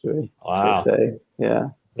is history. Wow, as I say. Yeah,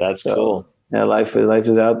 that's cool. Yeah, life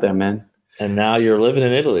is out there, man. And now you're living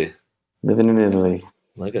in Italy. Living in Italy.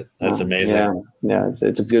 Look at that's amazing. Yeah.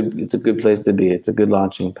 It's a good place to be. It's a good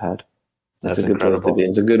launching pad. That's a good incredible. place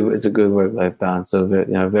to be. It's a good work-life balance. So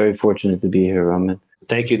very fortunate to be here, Roman.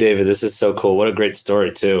 Thank you, David. This is so cool. What a great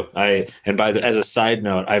story too. As a side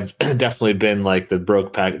note, I've definitely been like the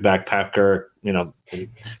broke backpacker.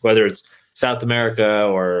 Whether it's South America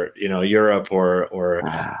or Europe or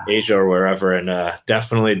Asia or wherever, and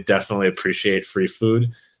definitely appreciate free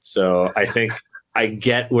food. So I think I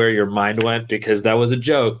get where your mind went, because that was a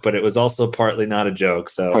joke, but it was also partly not a joke.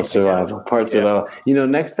 So part survival.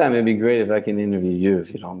 Next time it'd be great if I can interview you,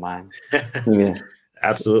 if you don't mind.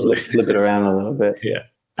 Absolutely. Flip it around a little bit. Yeah.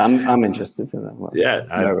 I'm interested in that one. Yeah,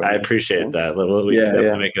 I appreciate that. We can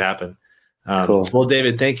definitely make it happen. Cool. Well,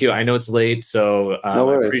 David, thank you. I know it's late, so no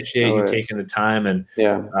worries. I appreciate you taking the time, and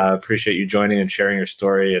appreciate you joining and sharing your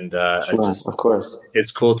story. And of course,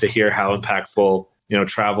 it's cool to hear how impactful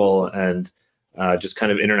travel and just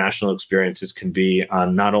kind of international experiences can be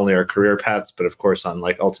on not only our career paths, but of course on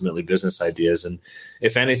like ultimately business ideas. And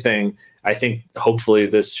if anything, I think hopefully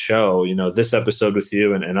this show, this episode with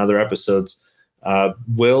you and other episodes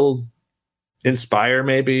will inspire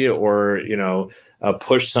maybe, or,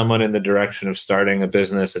 push someone in the direction of starting a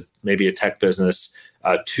business, maybe a tech business,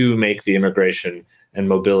 to make the immigration and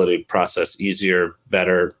mobility process easier,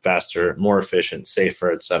 better, faster, more efficient, safer,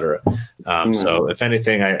 et cetera. So if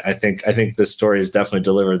anything, I think this story has definitely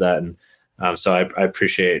delivered that. And so I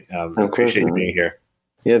appreciate you being here.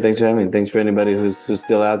 Yeah, thanks for having me. Thanks for anybody who's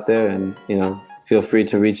still out there, and feel free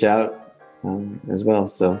to reach out as well.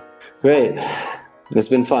 So great, it's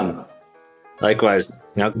been fun. Likewise.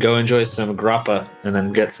 Now go enjoy some grappa and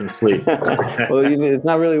then get some sleep. Well, it's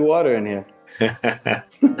not really water in here.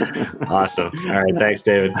 Awesome. All right. Thanks,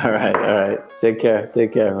 David. All right. Take care.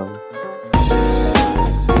 Roman.